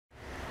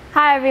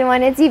Hi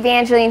everyone, it's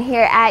Evangeline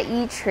here at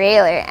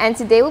eTrailer, and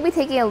today we'll be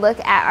taking a look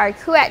at our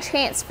Kuat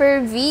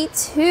Transfer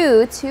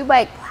V2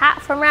 2-bike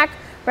platform rack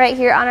right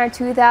here on our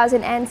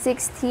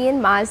 2016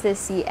 Mazda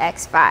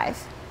CX-5.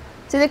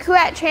 So the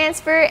Kuat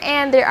Transfer,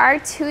 and there are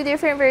two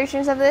different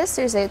versions of this.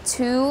 There's a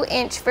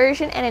 2-inch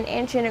version and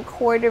an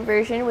 1.25 inch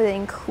version with an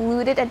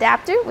included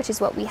adapter, which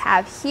is what we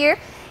have here.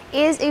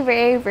 Is a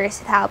very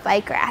versatile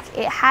bike rack.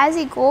 It has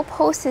a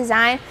goalpost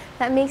design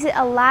that makes it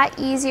a lot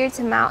easier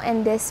to mount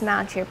and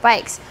dismount your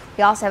bikes.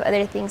 We also have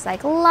other things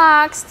like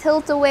locks,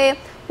 tilt away.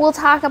 We'll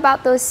talk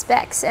about those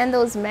specs and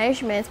those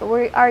measurements, but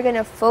we are going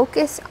to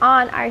focus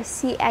on our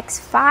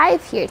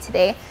CX-5 here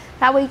today.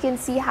 That way you can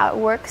see how it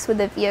works with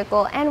the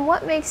vehicle and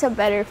what makes a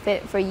better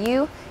fit for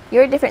you,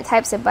 your different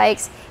types of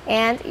bikes,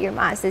 and your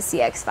Mazda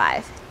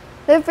CX-5.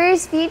 The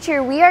first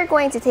feature we are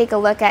going to take a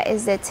look at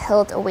is the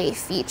tilt away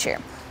feature.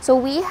 So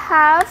we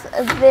have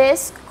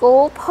this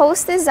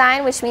goalpost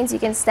design, which means you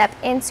can step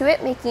into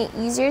it, making it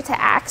easier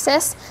to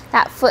access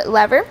that foot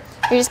lever.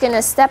 You're just going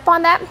to step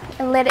on that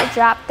and let it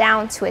drop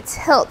down to a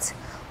tilt.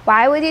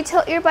 Why would you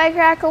tilt your bike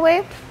rack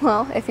away?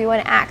 Well, if you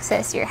want to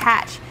access your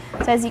hatch.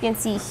 So as you can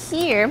see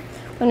here,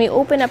 when we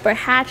open up our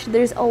hatch,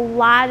 there's a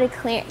lot of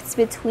clearance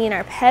between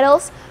our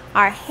pedals,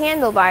 our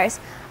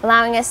handlebars,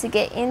 allowing us to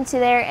get into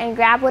there and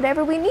grab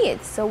whatever we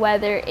need. So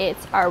whether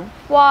it's our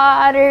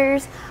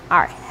waters,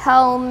 our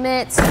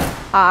helmets,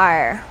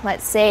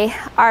 let's say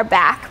our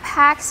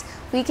backpacks,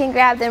 we can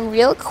grab them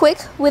real quick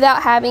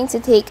without having to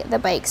take the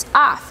bikes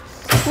off.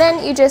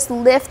 Then you just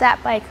lift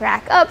that bike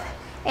rack up,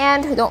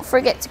 and don't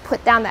forget to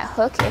put down that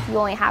hook if you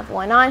only have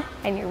one on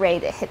and you're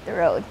ready to hit the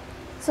road.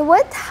 So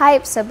what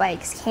types of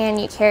bikes can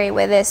you carry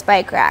with this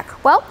bike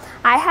rack? Well,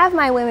 I have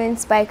my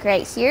women's bike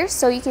right here,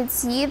 so you can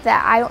see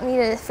that I don't need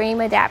a frame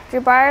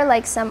adapter bar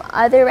like some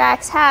other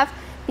racks have,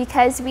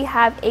 because we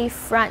have a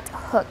front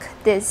hook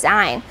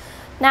design.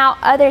 Now,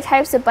 other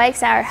types of bikes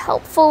that are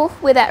helpful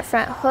with that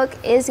front hook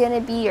is going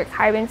to be your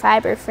carbon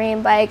fiber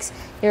frame bikes,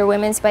 your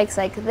women's bikes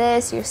like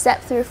this, your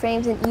step-through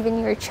frames, and even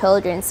your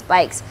children's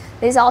bikes.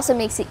 This also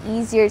makes it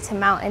easier to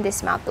mount and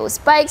dismount those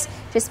bikes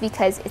just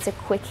because it's a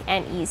quick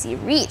and easy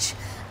reach.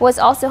 What's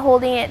also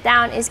holding it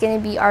down is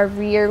going to be our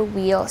rear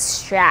wheel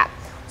strap.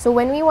 So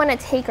when we want to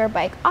take our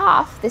bike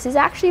off, this is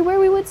actually where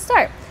we would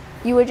start.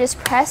 You would just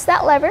press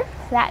that lever,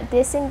 that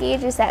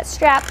disengages that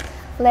strap,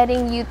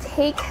 letting you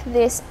take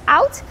this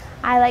out.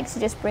 I like to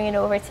just bring it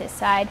over to the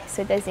side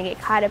so it doesn't get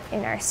caught up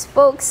in our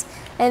spokes.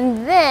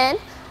 And then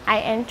I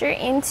enter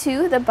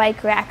into the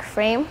bike rack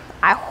frame.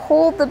 I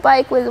hold the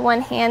bike with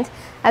one hand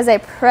as I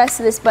press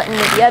this button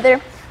with the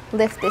other,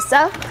 lift this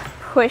up,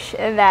 push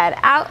that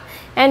out,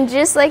 and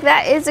just like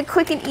that, it's a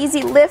quick and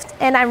easy lift,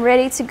 and I'm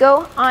ready to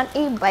go on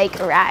a bike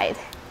ride.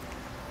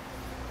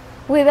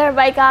 With our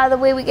bike out of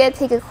the way, we get to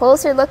take a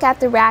closer look at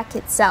the rack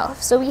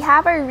itself. So we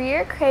have our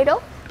rear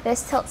cradle.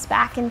 This tilts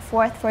back and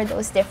forth for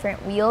those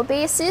different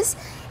wheelbases,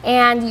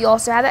 and you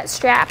also have that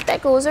strap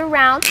that goes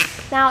around.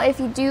 Now, if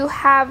you do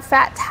have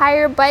fat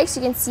tire bikes,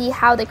 you can see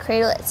how the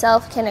cradle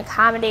itself can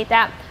accommodate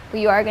that, but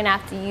you are going to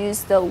have to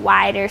use the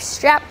wider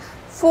strap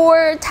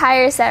for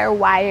tires that are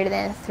wider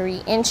than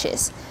 3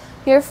 inches.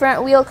 Your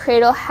front wheel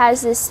cradle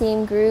has the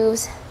same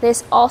grooves.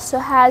 This also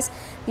has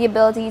the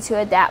ability to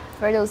adapt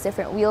for those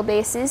different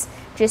wheelbases,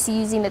 just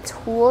using the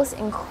tools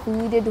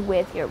included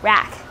with your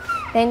rack.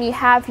 Then you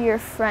have your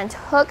front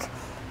hook,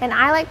 and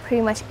I like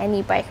pretty much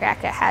any bike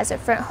rack that has a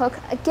front hook,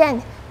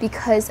 again,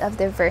 because of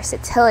the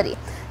versatility.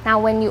 Now,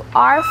 when you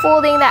are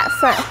folding that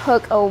front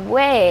hook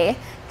away,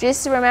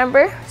 just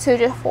remember to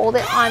just hold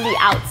it on the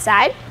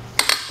outside.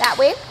 That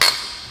way,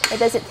 it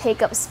doesn't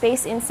take up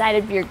space inside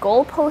of your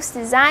goalpost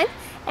design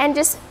and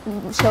just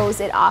shows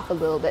it off a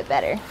little bit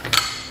better.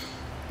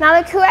 Now,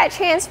 the Kuat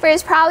Transfer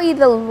is probably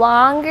the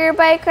longer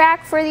bike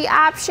rack for the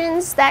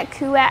options that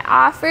Kuat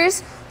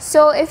offers.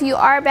 So if you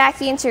are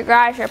backing into your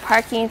garage or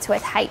parking into a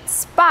tight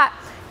spot,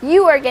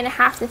 you are going to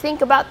have to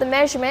think about the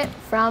measurement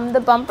from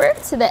the bumper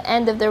to the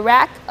end of the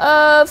rack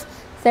of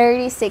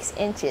 36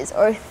 inches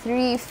or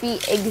 3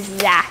 feet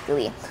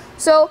exactly.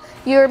 So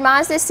your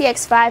Mazda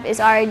CX-5 is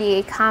already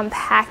a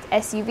compact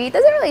SUV. It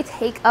doesn't really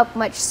take up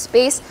much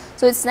space,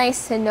 so it's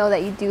nice to know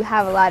that you do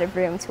have a lot of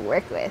room to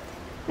work with.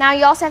 Now,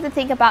 you also have to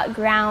think about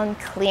ground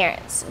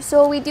clearance.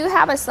 So we do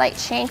have a slight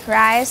shank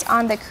rise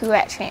on the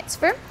Kuat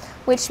Transfer,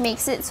 which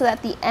makes it so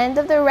that the end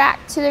of the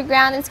rack to the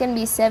ground is going to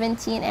be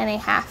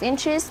 17.5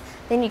 inches.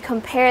 Then you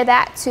compare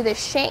that to the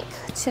shank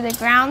to the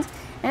ground,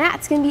 and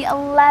that's going to be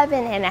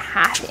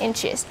 11.5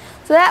 inches.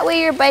 So that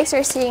way your bikes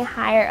are sitting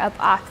higher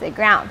up off the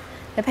ground.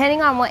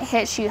 Depending on what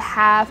hitch you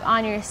have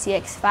on your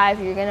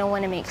CX-5, you're going to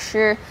want to make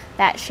sure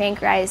that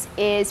shank rise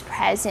is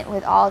present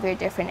with all of your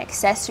different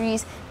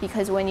accessories,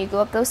 because when you go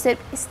up those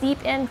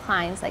steep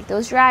inclines like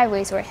those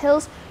driveways or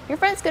hills, your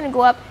front's going to go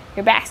up,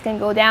 your back's going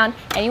to go down,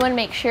 and you want to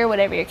make sure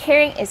whatever you're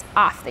carrying is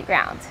off the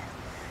ground.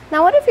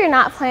 Now, what if you're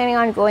not planning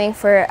on going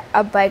for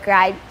a bike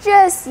ride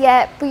just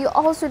yet, but you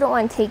also don't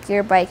want to take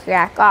your bike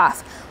rack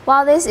off?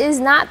 While this is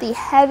not the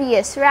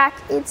heaviest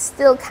rack, it's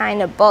still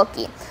kind of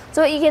bulky.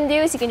 So what you can do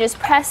is you can just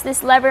press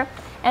this lever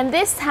And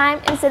this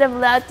time, instead of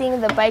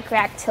letting the bike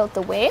rack tilt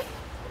away,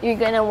 you're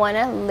gonna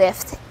wanna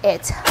lift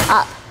it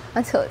up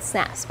until it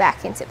snaps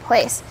back into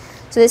place.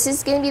 So this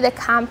is gonna be the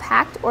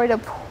compact or the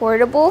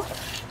portable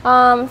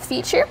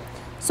feature.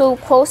 So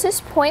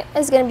closest point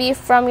is gonna be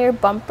from your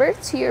bumper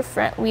to your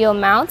front wheel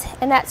mount,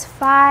 and that's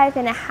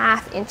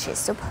 5.5 inches,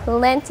 so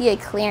plenty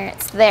of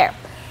clearance there.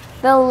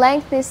 The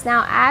length this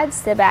now adds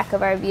to the back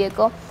of our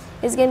vehicle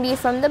is gonna be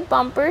from the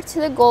bumper to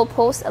the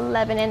goalpost,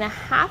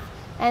 11.5,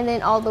 and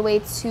then all the way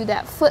to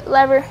that foot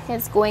lever,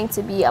 it's going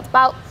to be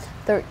about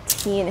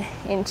 13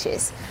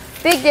 inches.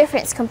 Big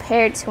difference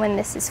compared to when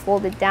this is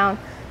folded down.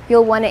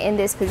 You'll want it in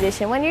this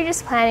position when you're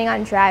just planning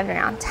on driving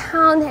around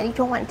town and you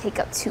don't want to take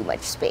up too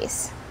much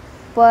space.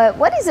 But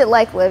what is it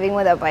like living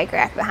with a bike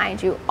rack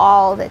behind you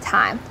all the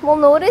time? Well,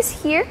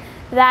 notice here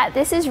that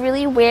this is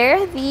really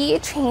where the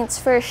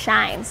transfer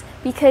shines,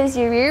 because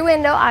your rear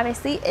window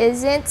obviously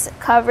isn't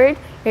covered,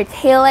 your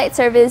taillights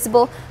are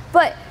visible,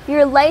 but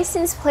your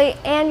license plate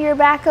and your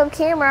backup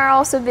camera are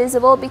also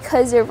visible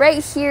because they're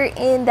right here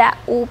in that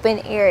open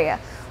area.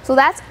 So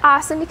that's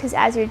awesome, because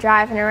as you're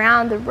driving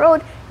around the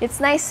road, it's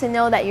nice to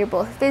know that you're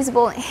both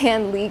visible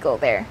and legal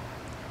there.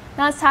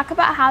 Now let's talk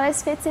about how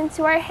this fits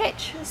into our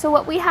hitch. So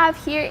what we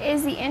have here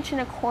is the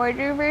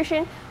 1.25"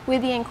 version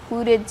with the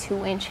included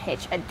 2-inch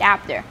hitch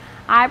adapter.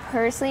 I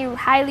personally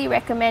highly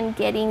recommend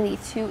getting the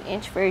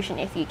 2-inch version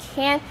if you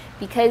can,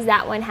 because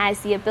that one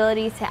has the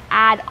ability to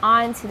add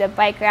on to the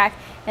bike rack,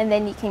 and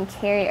then you can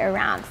carry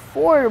around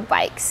 4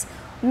 bikes.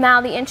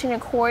 Now the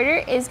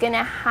 1.25" is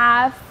gonna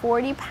have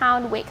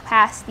 40-pound weight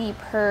capacity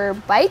per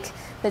bike.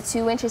 The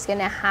 2-inch is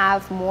gonna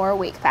have more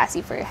weight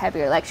capacity for your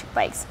heavier electric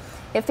bikes.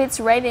 It fits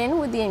right in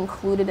with the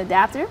included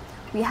adapter.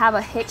 We have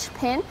a hitch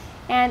pin,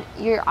 and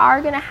you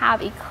are gonna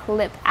have a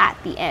clip at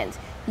the end.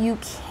 You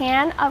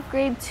can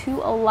upgrade to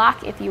a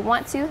lock if you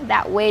want to.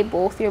 That way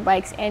both your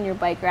bikes and your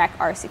bike rack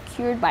are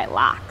secured by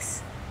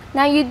locks.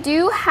 Now you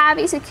do have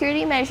a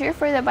security measure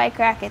for the bike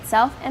rack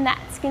itself, and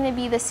that's going to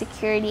be the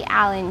security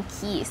Allen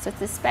key. So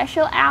it's a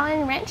special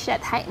Allen wrench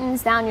that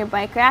tightens down your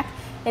bike rack.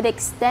 It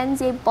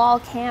extends a ball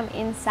cam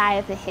inside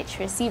of the hitch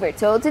receiver.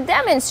 So to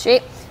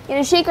demonstrate, you're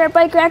going to shake our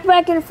bike rack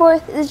back and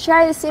forth to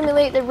try to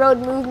simulate the road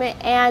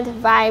movement and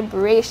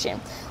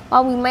vibration.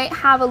 While we might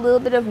have a little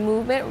bit of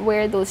movement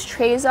where those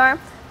trays are,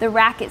 the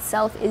rack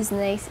itself is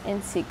nice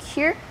and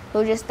secure.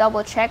 We'll just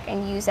double check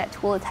and use that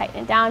tool to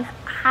tighten it down.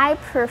 I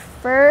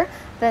prefer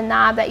the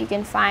knob that you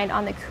can find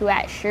on the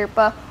Kuat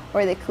Sherpa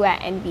or the Kuat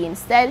NB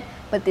instead,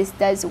 but this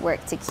does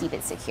work to keep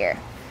it secure.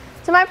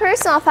 So my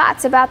personal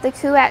thoughts about the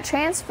Kuat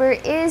Transfer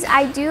is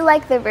I do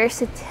like the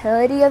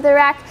versatility of the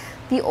rack.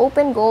 The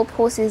open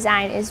goalpost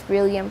design is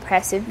really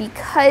impressive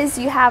because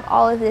you have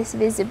all of this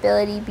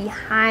visibility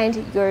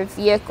behind your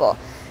vehicle.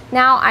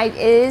 Now, it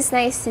is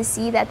nice to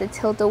see that the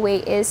tilt away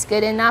is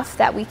good enough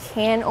that we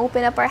can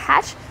open up our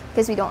hatch,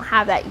 because we don't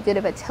have that good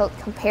of a tilt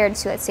compared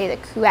to, let's say, the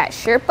Kuat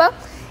Sherpa.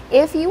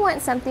 If you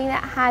want something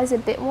that has a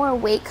bit more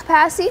weight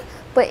capacity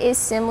but is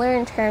similar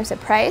in terms of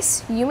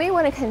price, you may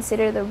want to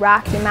consider the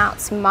Rocky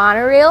Mounts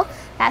monorail.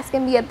 That's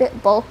going to be a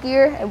bit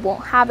bulkier. It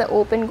won't have the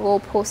open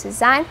goalpost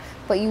design,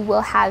 but you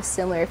will have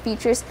similar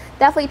features.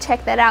 Definitely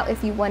check that out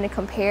if you want to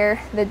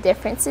compare the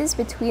differences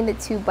between the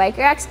two bike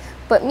racks.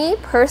 But me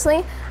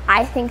personally,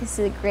 I think this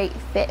is a great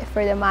fit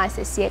for the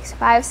Mazda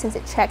CX-5 since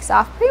it checks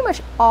off pretty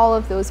much all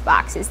of those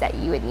boxes that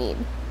you would need.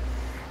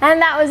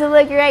 And that was a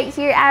look right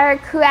here at our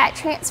Kuat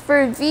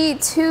Transfer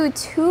V2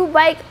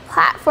 2-bike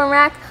platform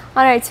rack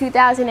on our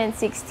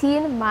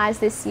 2016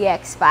 Mazda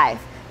CX-5.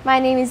 My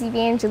name is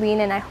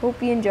Evangeline, and I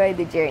hope you enjoyed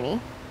the journey.